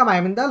এখানে লিখলাম I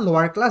am in the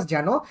lower class,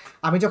 যেন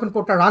আমি যখন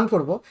কোডটা রান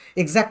করবো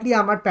এক্স্যাক্টলি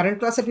আমার প্যারেন্ট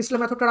ক্লাসের ডিসপ্লে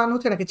মেথডটা রান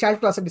হচ্ছে নাকি চাইল্ড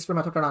ক্লাসের ডিসপ্লে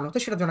মেথডটা রান হচ্ছে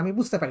সেটা যেন আমি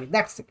বুঝতে পারি,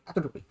 দ্যাটস ইট,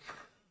 এতটুকুই।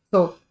 তো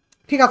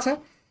ঠিক আছে,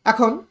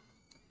 এখন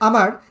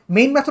আমার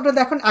মেইন মেথডে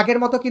দেখুন আগের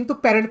মতো কিন্তু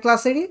প্যারেন্ট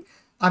ক্লাসেরই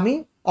আমি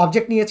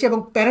অবজেক্ট নিয়েছি, এবং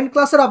প্যারেন্ট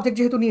ক্লাসের অবজেক্ট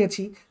যেহেতু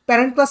নিয়েছি,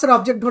 প্যারেন্ট ক্লাসের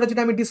অবজেক্ট ধরে যদি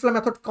আমি ডিসপ্লে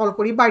মেথড কল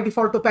করি, বাই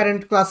ডিফল্ট তো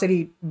প্যারেন্ট ক্লাসেরই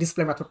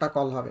ডিসপ্লে মেথডটা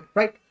কল হবে,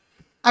 রাইট?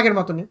 আগের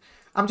মতনই।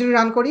 আমি যদি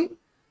রান করি,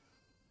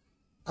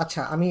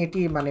 আচ্ছা আমি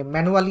এটি মানে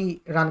ম্যানুয়ালি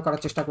রান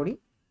করার চেষ্টা করি।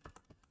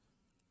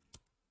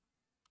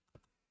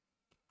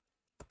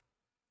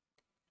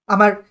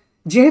 আমার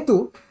যেহেতু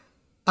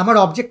আমার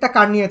অবজেক্টটা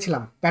কার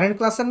নিয়েছিলাম, প্যারেন্ট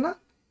ক্লাসের না,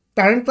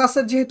 প্যারেন্ট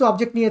ক্লাসের যেহেতু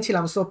অবজেক্ট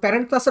নিয়েছিলাম, সো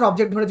প্যারেন্ট ক্লাসের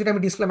অবজেক্ট ধরে যদি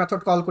আমি ডিসপ্লে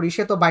মেথড কল করি,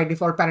 সে তো by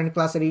default parent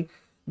ক্লাসেরই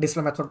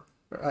display method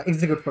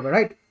execute করবে,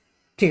 রাইট?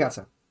 ঠিক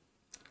আছে,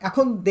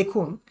 এখন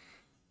দেখুন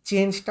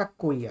চেঞ্জটা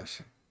কই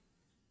আসে।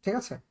 ঠিক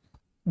আছে,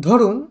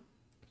 ধরুন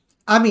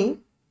আমি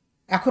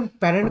এখন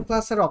প্যারেন্ট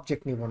ক্লাসের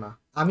অবজেক্ট নিব না,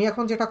 আমি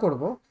এখন যেটা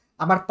করব,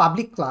 আমার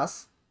পাবলিক ক্লাস,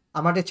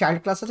 আমার যে চাইল্ড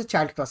ক্লাস আছে,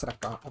 চাইল্ড ক্লাসের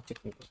একটা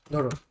অবজেক্ট নিব,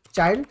 ধরুন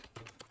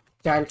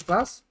child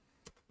class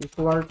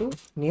equal to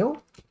new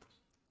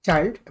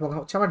child, এবং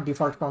হচ্ছে আমার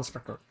ডিফল্ট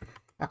কনস্ট্রাক্টর।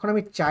 এখন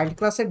আমি চাইল্ড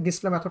ক্লাসের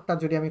ডিসপ্লে মেথডটা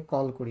যদি আমি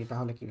কল করি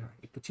তাহলে কি হয়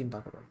একটু চিন্তা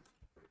করুন,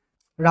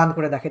 রান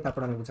করে দেখে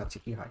তারপর আমি বুঝাচ্ছি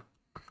কি হয়।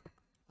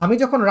 আমি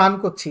যখন রান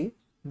করছি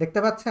দেখতে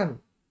পাচ্ছেন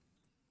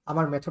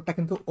আমার মেথডটা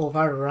কিন্তু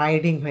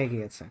ওভাররাইডিং হয়ে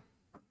গিয়েছে,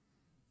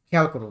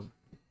 খেয়াল করুন।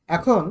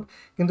 এখন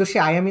কিন্তু say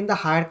I am in the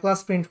higher class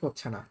print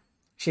করছে না,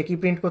 সে কি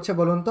প্রিন্ট করছে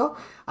বলুন তো?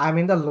 I am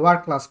in the lower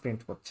class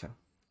print করছে।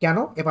 কেন?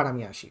 এবার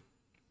আমি আসি।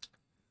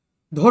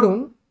 ধরুন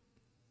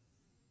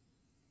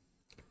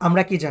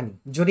আমরা কি জানি,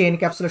 যদি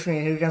এনক্যাপসুলেশন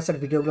ইনহেরিটেন্সের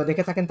ভিডিওগুলো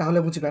দেখে থাকেন তাহলে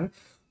বুঝবেন,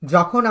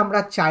 যখন আমরা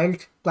চাইল্ড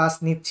ক্লাস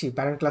নিচ্ছি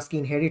প্যারেন্ট ক্লাসকে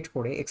ইনহেরিট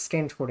করে,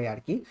 এক্সটেন্ড করে আর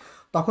কি,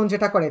 তখন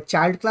যেটা করে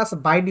child class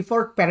by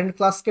default parent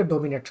ক্লাসকে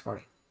dominate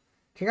করে।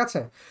 ঠিক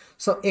আছে,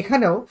 সো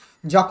এখানেও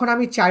যখন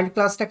আমি চাইল্ড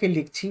ক্লাসটাকে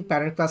লিখছি,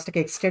 প্যারেন্ট ক্লাসটাকে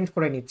এক্সটেন্ড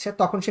করে নিচ্ছে,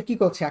 তখন সে কি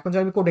করছে, এখন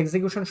যদি আমি কোড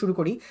এক্সিকিউশন শুরু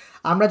করি,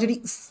 আমরা যদি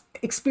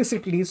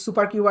এক্সপ্লিসিটলি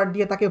সুপার কিওয়ার্ড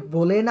দিয়ে তাকে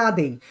বলে না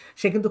দেই,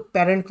 সে কিন্তু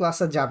প্যারেন্ট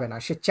ক্লাসে যাবে না,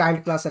 সে চাইল্ড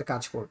ক্লাসের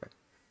কাজ করবে।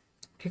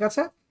 ঠিক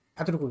আছে,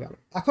 এতটুকু গেল।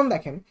 এখন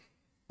দেখেন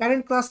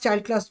প্যারেন্ট ক্লাস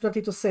চাইল্ড ক্লাস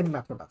দুটোতেই তো সেম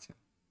মেথড আছে,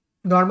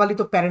 নর্মালি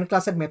তো প্যারেন্ট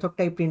ক্লাসের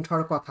মেথডটাই প্রিন্ট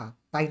হওয়ার কথা,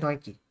 তাই নয়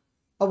কি?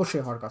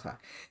 অবশ্যই হওয়ার কথা।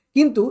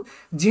 কিন্তু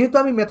যেহেতু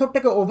আমি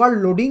মেথডটাকে ওভার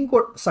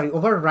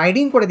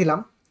রাইডিং করে দিলাম,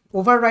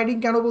 ওভার রাইডিং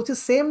কেন বলছি,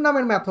 সেম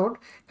নামের মেথড,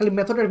 খালি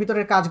মেথডের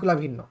ভিতরের কাজগুলো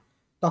ভিন্ন,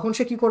 তখন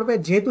সে কি করবে,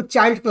 যেহেতু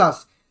চাইল্ড ক্লাস,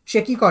 সে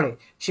কি করে,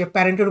 সে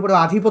প্যারেন্টের উপরে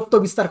আধিপত্য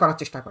বিস্তার করার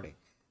চেষ্টা করে।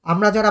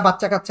 আমরা যারা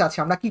বাচ্চা কাচ্চা আছি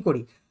আমরা কি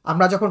করি,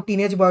 আমরা যখন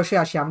টিনেজ বয়সে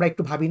আসি আমরা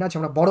একটু ভাবি না যে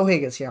আমরা বড় হয়ে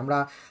গেছি, আমরা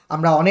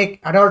আমরা অনেক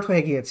অ্যাডাল্ট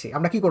হয়ে গিয়েছি,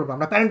 আমরা কি করবো,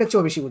 আমরা প্যারেন্টের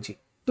চেয়েও বেশি বুঝি।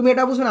 তুমি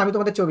এটা বুঝো না, আমি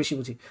তোমাদের চেয়েও বেশি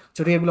বুঝি।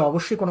 যদি এগুলো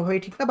অবশ্যই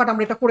কোনোভাবেই ঠিক না, বাট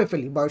আমরা এটা করে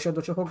ফেলি, বয়সের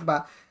দোষ হোক বা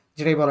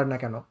যেটাই বলেন না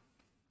কেন।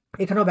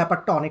 এখানেও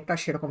ব্যাপারটা অনেকটা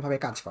সেরকমভাবে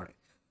কাজ করে।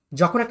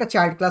 যখন একটা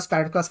চাইল্ড ক্লাস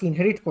প্যারেন্ট ক্লাসকে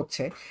ইনহেরিট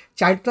করছে,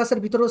 চাইল্ড ক্লাসের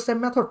ভিতরেও সেম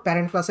মেথড,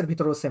 প্যারেন্ট ক্লাসের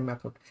ভিতরেও সেম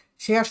মেথড।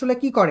 সে আসলে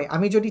কি করে,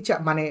 আমি যদি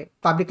মানে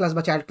পাবলিক ক্লাস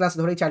বা চাইল্ড ক্লাস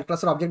ধরে, চাইল্ড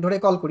ক্লাসের অবজেক্ট ধরে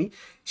কল করি,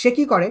 সে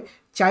কি করে,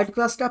 চাইল্ড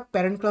ক্লাসটা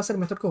প্যারেন্ট ক্লাসের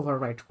মেথডকে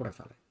ওভাররাইড করে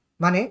ফেলে।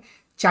 মানে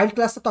চাইল্ড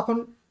ক্লাসটা তখন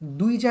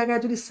দুই জায়গায়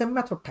যদি সেম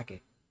মেথড থাকে,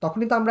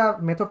 তখনই তো আমরা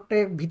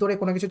মেথডের ভিতরে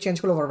কোনো কিছু চেঞ্জ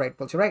করে ওভাররাইড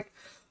বলছি, রাইট?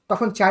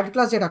 তখন চাইল্ড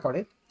ক্লাস যেটা করে,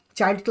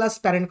 চাইল্ড ক্লাস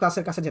প্যারেন্ট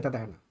ক্লাসের কাছে যেতে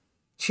দেয় না,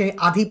 সে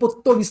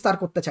আধিপত্য বিস্তার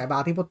করতে চায় বা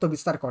আধিপত্য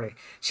বিস্তার করে,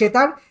 সে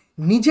তার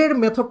নিজের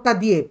মেথডটা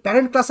দিয়ে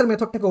প্যারেন্ট ক্লাসের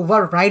মেথডটাকে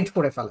ওভার রাইড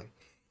করে ফেলে,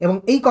 এবং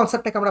এই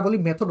কনসেপ্টটাকে আমরা বলি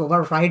method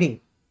over riding.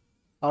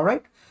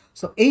 Alright,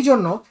 so এই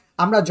জন্য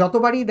আমরা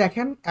যতবারই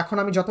দেখেন, এখন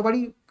আমি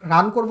যতবারই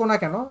রান করব না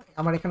কেন,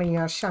 আমার এখানে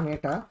নিয়ে আসছে, আমি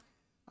এটা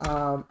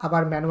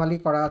আবার ম্যানুয়ালি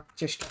করার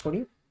চেষ্টা করি।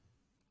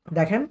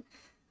 দেখেন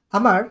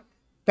আমার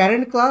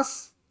প্যারেন্ট ক্লাস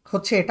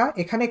হচ্ছে এটা,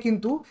 এখানে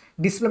কিন্তু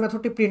ডিসপ্লে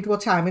মেথডটি প্রিন্ট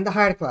করছে I am in the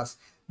higher class,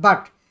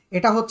 but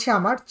এটা হচ্ছে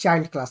আমার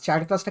চাইল্ড ক্লাস।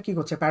 চাইল্ড ক্লাসটা কি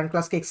করছে, প্যারেন্ট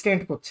ক্লাসকে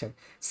এক্সটেন্ড করছে,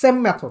 সেম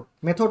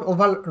মেথড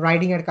ওভার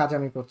রাইডিংয়ের কাজ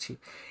আমি করছি,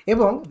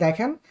 এবং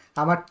দেখেন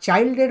আমার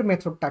চাইল্ডের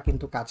মেথডটা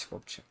কিন্তু কাজ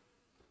করছে।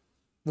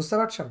 বুঝতে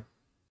পারছেন?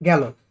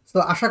 গেল। তো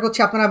আশা করছি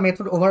আপনারা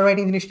মেথড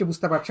ওভাররাইডিং জিনিসটি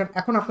বুঝতে পারছেন।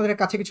 এখন আপনাদের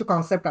কাছে কিছু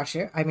কনসেপ্ট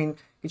আসে, আই মিন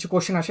কিছু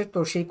কোশ্চেন আসে, তো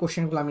সেই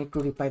কোশ্চেনগুলো আমি একটু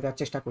রিপ্লাই দেওয়ার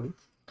চেষ্টা করি।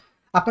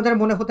 আপনাদের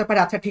মনে হতে পারে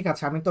আচ্ছা ঠিক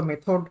আছে, আমি তো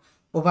মেথড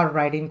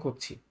ওভাররাইডিং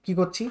করছি, কি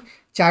করছি,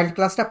 চাইল্ড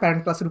ক্লাসটা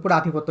প্যারেন্ট ক্লাসের উপর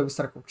আধিপত্য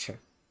বিস্তার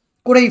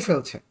করেই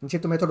ফেলছে,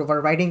 যেহেতু মেথড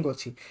ওভাররাইডিং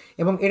করছি।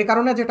 এবং এর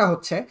কারণে যেটা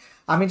হচ্ছে,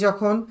 আমি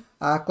যখন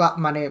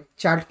মানে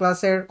চাইল্ড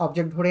ক্লাসের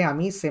অবজেক্ট ধরে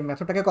আমি সেম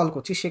মেথডটাকে কল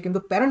করছি, সে কিন্তু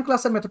প্যারেন্ট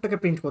ক্লাসের মেথডটাকে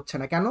প্রিন্ট করছে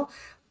না। কেন?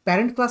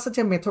 প্যারেন্ট ক্লাসের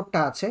যে মেথডটা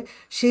আছে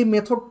সেই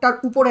মেথডটার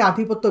উপরে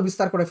আধিপত্য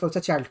বিস্তার করে ফেলছে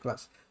চাইল্ড ক্লাস,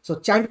 সো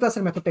চাইল্ড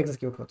ক্লাসের মেথডটা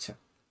এক্সিকিউট হচ্ছে,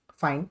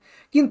 ফাইন।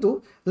 কিন্তু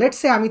লেটস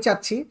সে আমি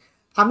চাচ্ছি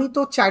আমি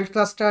তো চাইল্ড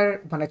ক্লাসটার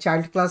মানে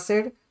চাইল্ড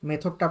ক্লাসের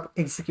মেথডটা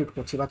এক্সিকিউট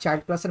করছি বা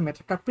চাইল্ড ক্লাসের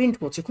মেথডটা প্রিন্ট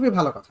করছি, খুবই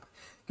ভালো কথা।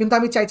 কিন্তু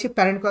আমি চাইছি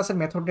প্যারেন্ট ক্লাসের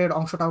মেথডের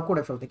অংশটাও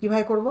করে ফেলতে।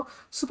 কীভাবে করব?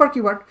 Super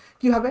keyword.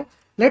 কীভাবে?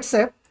 লেটস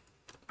সে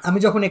আমি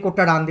যখন এই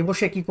কোডটা রান দিব,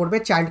 সে কী করবে?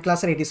 চাইল্ড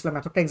ক্লাসের এই ডিসপ্লে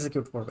মেথডটা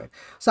এক্সিকিউট করবে।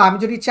 সো আমি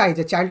যদি চাই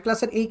যে চাইল্ড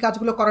ক্লাসের এই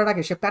কাজগুলো করার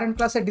আগে সে প্যারেন্ট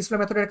ক্লাসের ডিসপ্লে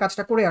মেথডের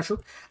কাজটা করে আসুক,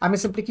 আমি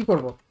সিম্পলি কী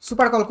করব?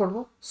 সুপার কল করব,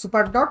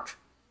 সুপার ডট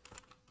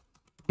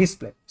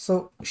ডিসপ্লে। সো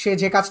সে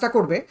যে কাজটা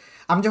করবে,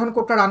 আমি যখন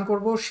কোডটা রান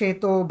করব, সে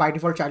তো বাই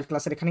ডিফল্ট চাইল্ড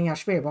ক্লাসের এখানেই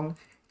আসবে, এবং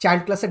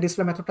চাইল্ড ক্লাসের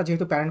ডিসপ্লে মেথডটা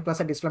যেহেতু প্যারেন্ট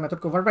ক্লাসের ডিসপ্লে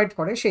মেথডকে ওভাররাইড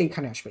করে, সে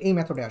এইখানে আসবে, এই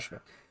মেথডে আসবে।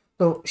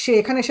 তো সে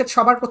এখানে এসে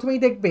সবার প্রথমেই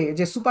দেখবে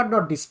যে সুপার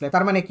ডট ডিসপ্লে,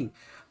 তার মানে কি?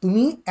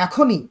 তুমি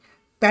এখনই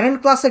প্যারেন্ট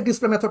ক্লাসের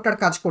ডিসপ্লে মেথডটার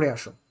কাজ করে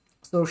আসো।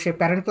 তো সে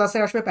প্যারেন্ট ক্লাসে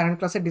আসবে, প্যারেন্ট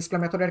ক্লাসের ডিসপ্লে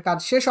মেথডের কাজ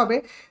শেষ হবে,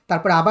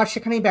 তারপরে আবার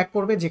সেখানেই ব্যাক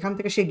করবে যেখান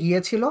থেকে সে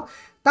গিয়েছিল,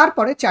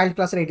 তারপরে চাইল্ড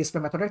ক্লাসের এই ডিসপ্লে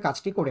মেথডের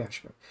কাজটি করে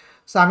আসবে।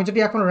 সো আমি যদি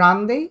এখন রান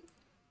দেই,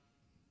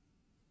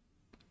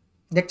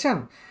 দেখছেন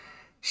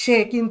সে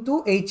কিন্তু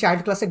এই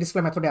চাইল্ড ক্লাসের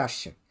ডিসপ্লে মেথডে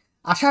আসছে।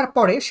 আসার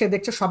পরে সে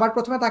দেখছে সবার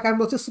প্রথমে তাকে আমি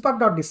বলছি সুপার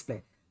ডট ডিসপ্লে,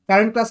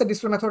 প্যারেন্ট ক্লাসের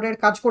ডিসপ্লে মেথডের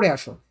কাজ করে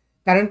আসো।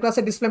 প্যারেন্ট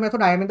ক্লাসের display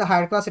method I am in the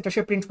higher class, এটা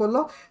সে প্রিন্ট করলো।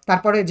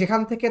 তারপরে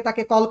যেখান থেকে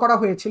তাকে কল করা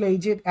হয়েছিল, এই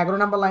যে 11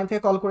 নম্বর লাইন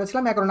থেকে কল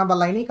করেছিলাম, 11 নম্বর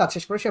লাইনেই কাজ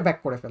শেষ করে সে ব্যাক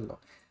করে ফেললো।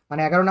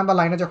 মানে 11 নম্বর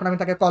লাইনে যখন আমি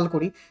তাকে কল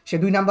করি, সে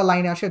 2 নম্বর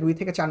লাইনে আসে, 2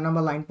 থেকে 4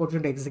 নম্বর লাইন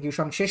পর্যন্ত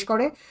এক্সিকিউশন শেষ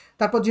করে।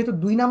 তারপর যেহেতু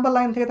 2 নম্বর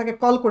লাইন থেকে তাকে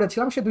কল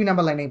করেছিলাম, সে 2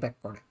 নম্বর লাইনেই ব্যাক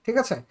করে। ঠিক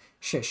আছে,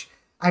 শেষ।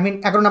 আই মিন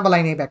 11 নম্বর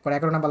লাইনেই ব্যাক করে,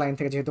 11 নম্বর লাইন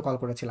থেকে যেহেতু কল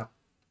করেছিলাম।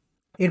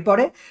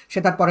 এরপরে সে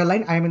তার পরের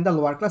line I am in the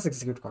lower class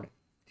execute করে।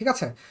 ঠিক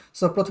আছে,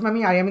 সো প্রথমে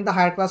আমি I am in the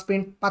higher class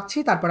print পাচ্ছি,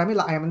 তারপর আমি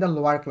I am in the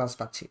lower class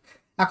পাচ্ছি।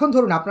 এখন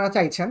ধরুন আপনারা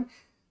চাইছেন,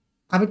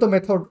 আমি তো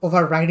মেথড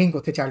ওভার রাইডিং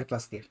করতে চাইল্ড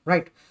ক্লাস দিয়ে,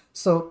 রাইট?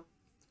 সো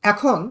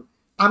এখন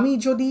আমি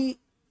যদি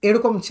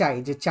এরকম চাই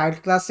যে চাইল্ড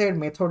ক্লাসের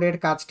মেথডের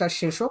কাজটা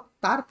শেষ হোক,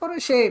 তারপরে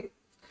সে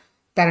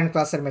প্যারেন্ট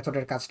ক্লাসের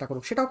মেথডের কাজটা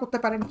করুক, সেটাও করতে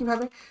পারেন।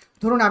 কিভাবে?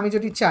 ধরুন আমি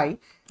যদি চাই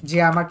যে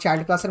আমার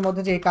চাইল্ড ক্লাসের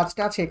মধ্যে যে এই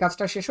কাজটা আছে, এই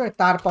কাজটা শেষ হয়,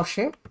 তারপর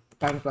সে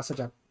প্যারেন্ট ক্লাসে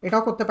যাবে,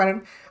 এটাও করতে পারেন।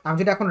 আমি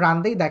যদি এখন রান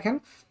দিই, দেখেন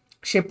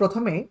সে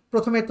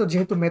প্রথমে তো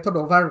যেহেতু মেথড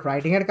ওভার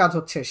রাইডিংয়ের কাজ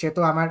হচ্ছে, সে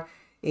তো আমার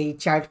এই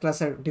চাইল্ড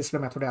ক্লাসের ডিসপ্লে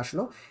মেথডে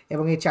আসলো,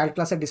 এবং এই চাইল্ড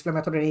ক্লাসের ডিসপ্লে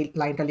মেথডের এই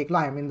লাইনটা লিখলো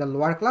I am in the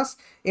lower class.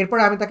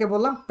 এরপরে আমি তাকে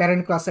বললাম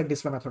প্যারেন্ট ক্লাসের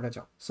ডিসপ্লে মেথডে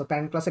যাও। সো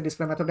প্যারেন্ট ক্লাসের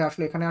ডিসপ্লে মেথডে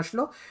আসলো, এখানে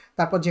আসলো,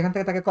 তারপর যেখান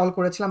থেকে তাকে কল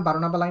করেছিলাম 12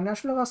 নম্বর লাইনে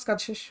আসলো, বাস কাজ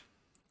শেষ।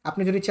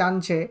 আপনি যদি চান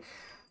যে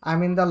I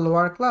am in the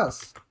lower class,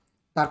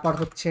 তারপর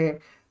হচ্ছে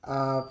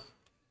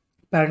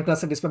প্যারেন্ট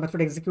ক্লাসের ডিসপ্লে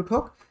মেথড এক্সিকিউট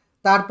হোক,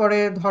 তারপরে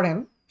ধরেন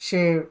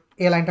সে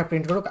এ লাইনটা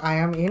প্রিন্ট করুক আই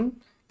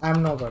এম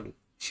নোবডি,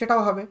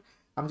 সেটাও হবে।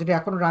 আমি যদি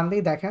এখন রান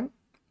দিই, দেখেন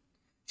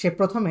সে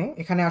প্রথমে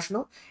এখানে আসলো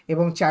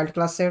এবং চাইল্ড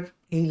ক্লাসের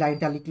এই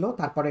লাইনটা লিখলো,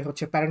 তারপরে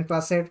হচ্ছে প্যারেন্ট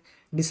ক্লাসের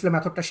ডিসপ্লে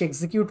মেথডটা সে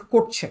এক্সিকিউট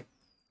করছে।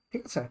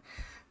 ঠিক আছে,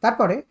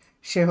 তারপরে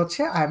সে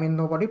হচ্ছে I am in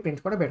nobody print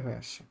করে বের হয়ে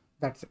আসছে।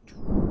 That's it.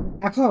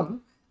 এখন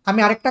আমি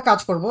আরেকটা কাজ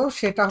করব,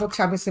 সেটা হচ্ছে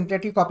আমি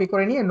সিম্পলি কপি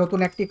করে নিয়ে নতুন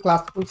একটি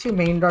ক্লাস খুলছি,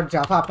 মেইন ডট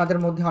জাভা। আপনাদের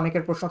মধ্যে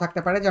অনেকের প্রশ্ন থাকতে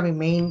পারে যে আমি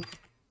মেইন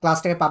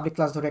ক্লাসটাকে পাবলিক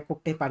ক্লাস ধরে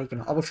করতে পারি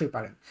কিনা। অবশ্যই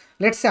পারেন।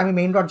 লেটস সে আমি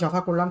মেইন ডট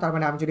জাভা করলাম, তার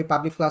মানে আমি যদি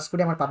পাবলিক ক্লাস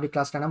করি, আমার পাবলিক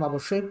ক্লাসটার নাম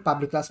অবশ্যই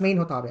পাবলিক ক্লাস মেইন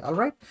হতে হবে।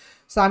 অলরাইট,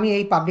 সো আমি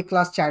এই পাবলিক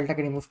ক্লাস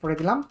চাইল্ডটাকে রিমুভ করে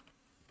দিলাম,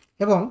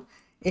 এবং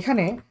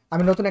এখানে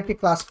আমি নতুন একটি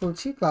ক্লাস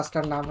খুলছি,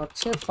 ক্লাসটার নাম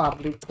হচ্ছে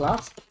পাবলিক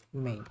ক্লাস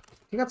মেইন।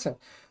 ঠিক আছে,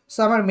 সো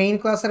আমার মেইন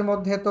ক্লাসের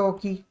মধ্যে তো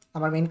কি,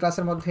 আমার মেইন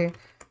ক্লাসের মধ্যে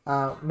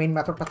মেইন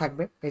মেথডটা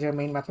থাকবে, এই যে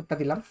মেইন মেথডটা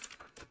দিলাম।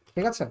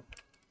 ঠিক আছে,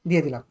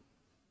 দিয়ে দিলাম।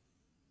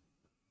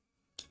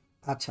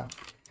 আচ্ছা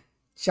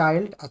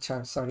চাইল্ড, আচ্ছা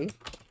sorry,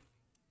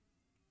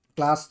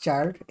 class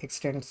child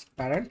extends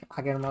parent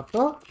আগের মতো,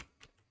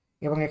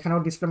 এবং এখানেও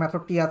ডিসপ্লে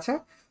মেথডটি আছে।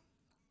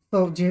 তো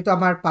যেহেতু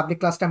আমার পাবলিক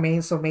ক্লাসটা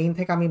মেইন, সো মেইন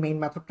থেকে আমি মেইন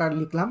মেথডটা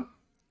লিখলাম।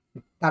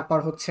 তারপর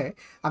হচ্ছে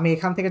আমি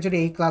এখান থেকে যদি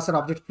এই ক্লাসের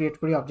অবজেক্ট ক্রিয়েট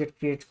করি, অবজেক্ট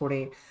ক্রিয়েট করে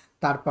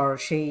তারপর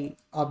সেই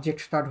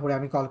অবজেক্টটা ধরে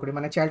আমি কল করি,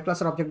 মানে চাইল্ড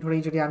ক্লাসের অবজেক্ট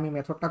ধরেই যদি আমি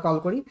মেথডটা কল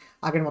করি,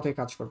 আগের মতোই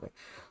কাজ করবে।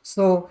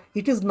 So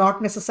it is not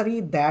necessary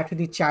that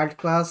the child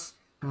class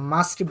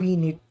must be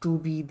need to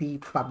B the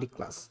public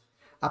class.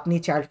 আপনি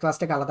চাইল্ড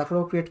ক্লাসটাকে আলাদা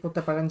করেও ক্রিয়েট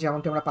করতে পারেন,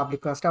 যেমনটি আমরা পাবলিক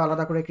ক্লাসটাও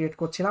আলাদা করে ক্রিয়েট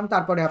করছিলাম।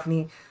 তারপরে আপনি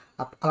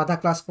আলাদা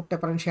ক্লাস করতে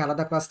পারেন, সেই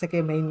আলাদা ক্লাস থেকে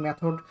মেইন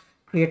মেথড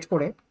ক্রিয়েট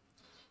করে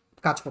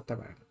কাজ করতে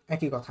পারেন,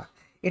 একই কথা।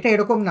 এটা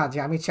এরকম না যে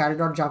আমি চাইল্ড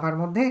ডট জাভার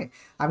মধ্যে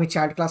আমি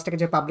চাইল্ড ক্লাসটাকে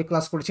যে পাবলিক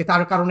ক্লাস করেছি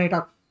তার কারণে এটা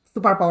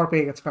সুপার পাওয়ার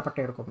পেয়ে গেছে, ব্যাপারটা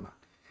এরকম না।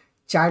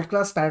 চাইল্ড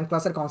ক্লাস প্যারেন্ট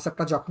ক্লাসের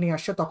কনসেপ্টটা যখনই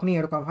আসছে তখনই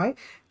এরকম হয়।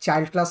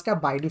 চাইল্ড ক্লাসটা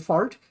বাই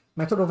ডিফল্ট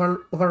মেথড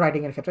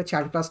ওভাররাইডিংয়ের ক্ষেত্রে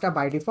চাইল্ড ক্লাসটা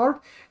বাই ডিফল্ট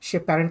সে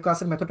প্যারেন্ট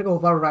ক্লাসের মেথডটাকে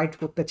ওভাররাইড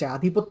করতে চায়,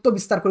 আধিপত্য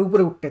বিস্তার করে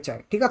উপরে উঠতে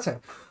চায়। ঠিক আছে,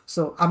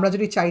 সো আমরা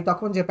যদি চাই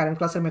তখন যে প্যারেন্ট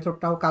ক্লাসের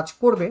মেথডটাও কাজ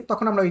করবে,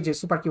 তখন আমরা ওই যে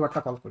সুপার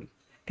কিওয়ার্ডটা কল করি।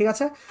 ঠিক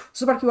আছে,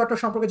 সুপার কিওয়ার্ডটা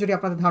সম্পর্কে যদি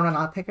আপনাদের ধারণা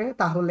না থাকে,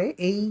 তাহলে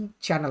এই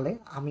চ্যানেলে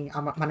আমি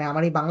মানে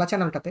আমার এই বাংলা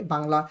চ্যানেলটাতে,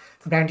 বাংলা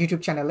ব্র্যান্ড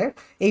ইউটিউব চ্যানেলের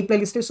এই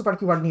প্লেলিস্টে সুপার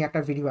কিওয়ার্ড নিয়ে একটা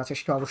ভিডিও আছে,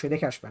 সেটা অবশ্যই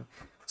দেখে আসবেন।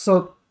 সো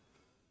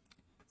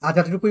আজ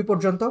এতটুকুই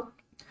পর্যন্ত।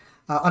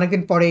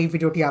 অনেকদিন পরে এই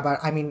ভিডিওটি আবার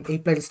এই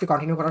প্লেলিস্টে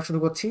কন্টিনিউ করা শুরু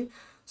করছি।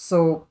 সো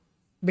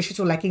বেশ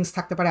কিছু ল্যাকিংস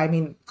থাকতে পারে,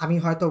 আমি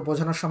হয়তো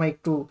বোঝানোর সময়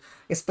একটু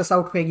স্পেস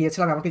আউট হয়ে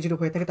গিয়েছিলাম, এমনটি যদি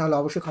হয়ে থাকে তাহলে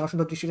অবশ্যই ক্ষমা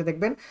সুন্দর দৃষ্টিতে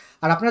দেখবেন।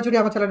 আর আপনারা যদি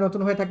আমার চ্যানেলে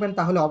নতুন হয়ে থাকবেন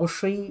তাহলে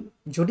অবশ্যই,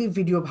 যদি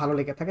ভিডিও ভালো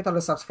লেগে থাকে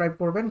তাহলে সাবস্ক্রাইব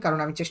করবেন, কারণ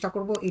আমি চেষ্টা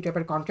করব এই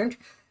টাইপের কন্টেন্ট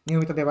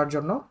নিয়মিত দেওয়ার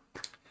জন্য।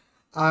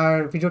 আর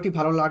ভিডিওটি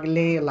ভালো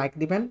লাগলে লাইক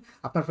দিবেন,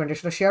 আপনার ফ্রেন্ডের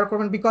সাথে শেয়ার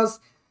করবেন, because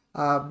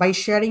by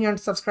sharing and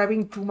subscribing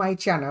to my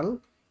channel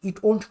it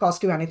won't cost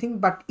you anything,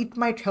 but it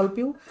might help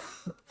you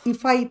if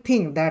I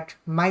think that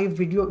my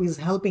video is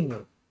helping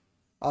you.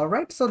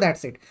 Alright, so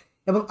that's it.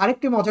 এবং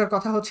আরেকটি মজার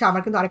কথা হচ্ছে,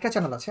 আমার কিন্তু আরেকটা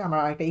channel আছে, আমার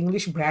আরেকটা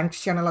ইংলিশ ব্র্যান্ড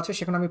চ্যানেল আছে,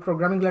 সেখানে আমি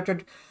প্রোগ্রামিং রিলেটেড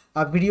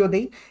ভিডিও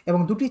দিই, এবং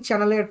দুটি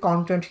চ্যানেলের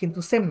কন্টেন্ট কিন্তু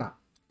সেম না।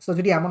 সো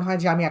যদি এমন হয়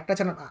যে আমি একটা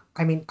চ্যানেল,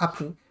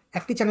 আপনি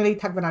একটি চ্যানেলেই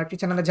থাকবেন আরেকটি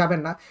চ্যানেলে যাবেন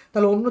না,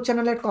 তাহলে অন্য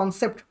চ্যানেলের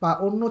কনসেপ্ট বা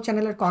অন্য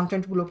চ্যানেলের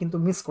কন্টেন্টগুলো কিন্তু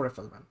মিস করে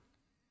ফেলবেন।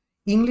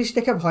 ইংলিশ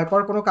দেখে ভয়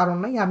পাওয়ার কোনো কারণ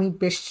নাই, আমি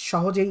বেশ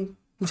সহজেই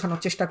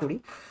বোঝানোর চেষ্টা করি।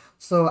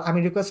 সো আমি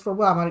রিকোয়েস্ট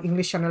করবো আমার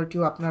ইংলিশ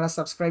চ্যানেলটিও আপনারা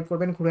সাবস্ক্রাইব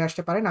করবেন, ঘুরে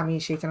আসতে পারেন, আমি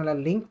সেই চ্যানেলের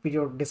লিঙ্ক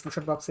ভিডিওর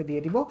ডিসক্রিপশন বক্সে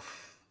দিয়ে দিব।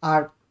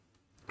 আর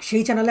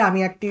সেই চ্যানেলে আমি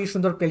একটি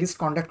সুন্দর প্লেলিস্ট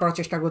কন্ডাক্ট করার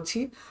চেষ্টা করছি,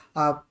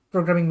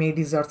 programming made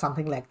is or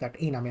something like that,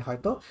 এই নামে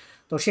হয়তো।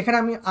 তো সেখানে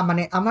আমি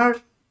মানে আমার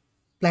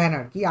প্ল্যান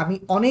আর কি, আমি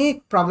অনেক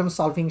প্রবলেম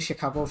সলভিং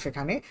শেখাবো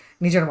সেখানে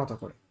নিজের মতো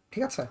করে,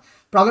 ঠিক আছে?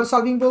 প্রবলেম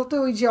সলভিং বলতে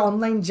ওই যে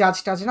অনলাইন জাজ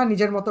টাজ না,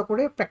 নিজের মতো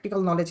করে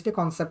প্র্যাকটিক্যাল নলেজ দিয়ে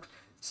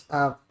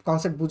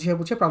কনসেপ্ট বুঝিয়ে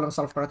বুঝিয়ে প্রবলেম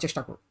সলভ করার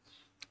চেষ্টা করব।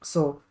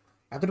 সো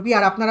এতটুকুই।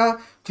 আর আপনারা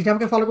যদি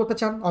আমাকে ফলো করতে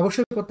চান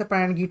অবশ্যই করতে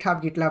পারেন, GitHub,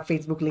 GitLab,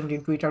 Facebook,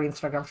 LinkedIn, Twitter,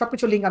 Instagram, সব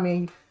কিছু লিঙ্ক আমি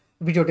এই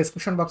ভিডিও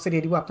ডিসক্রিপশন বক্সে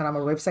দিয়ে দিব, আপনারা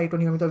আমার ওয়েবসাইটও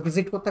নিয়মিত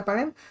ভিজিট করতে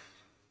পারেন।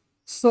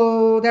 So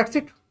that's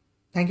it,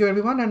 thank you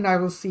everyone, and I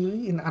will see you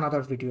in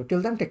another video.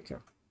 Till then, take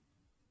care.